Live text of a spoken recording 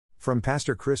From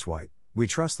Pastor Chris White, we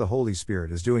trust the Holy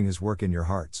Spirit is doing His work in your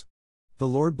hearts. The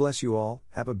Lord bless you all,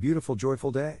 have a beautiful joyful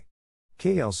day.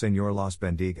 Que el Señor los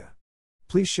bendiga.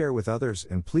 Please share with others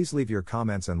and please leave your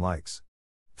comments and likes.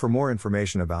 For more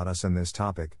information about us and this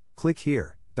topic, click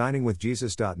here,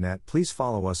 diningwithjesus.net. Please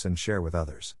follow us and share with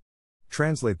others.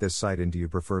 Translate this site into your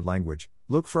preferred language.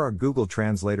 Look for our Google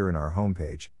Translator in our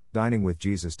homepage,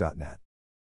 diningwithjesus.net.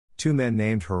 Two men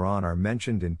named Haran are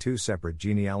mentioned in two separate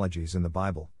genealogies in the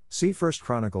Bible. See 1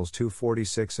 Chronicles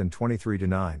 2:46 and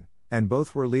 23-9, and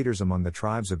both were leaders among the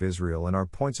tribes of Israel and are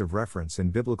points of reference in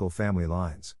biblical family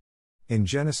lines. In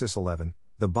Genesis 11,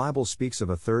 the Bible speaks of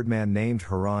a third man named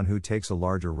Haran who takes a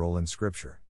larger role in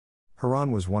Scripture.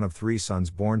 Haran was one of three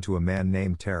sons born to a man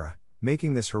named Terah,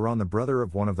 making this Haran the brother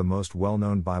of one of the most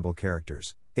well-known Bible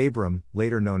characters, Abram,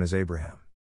 later known as Abraham.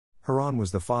 Haran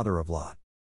was the father of Lot.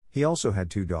 He also had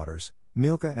two daughters,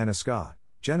 Milcah and Iscah,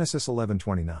 Genesis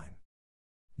 11:29.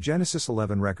 Genesis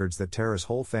 11 records that Terah's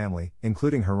whole family,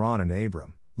 including Haran and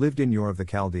Abram, lived in Ur of the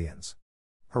Chaldeans.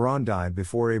 Haran died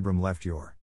before Abram left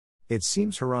Ur. It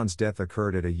seems Haran's death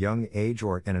occurred at a young age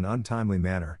or in an untimely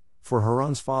manner, for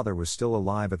Haran's father was still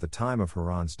alive at the time of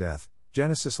Haran's death,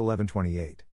 Genesis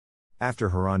 11:28. After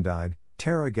Haran died,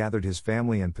 Terah gathered his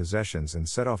family and possessions and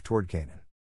set off toward Canaan.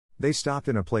 They stopped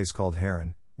in a place called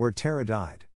Haran, where Terah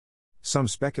died. Some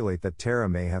speculate that Terah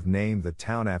may have named the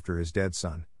town after his dead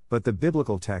son, but the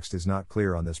biblical text is not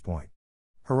clear on this point.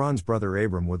 Haran's brother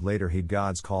Abram would later heed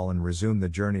God's call and resume the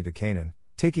journey to Canaan,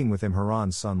 taking with him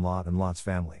Haran's son Lot and Lot's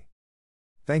family.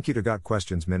 Thank you to Got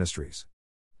Questions Ministries.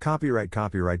 Copyright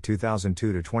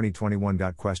 2002 to 2021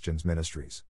 Got Questions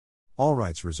Ministries. All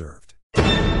rights reserved.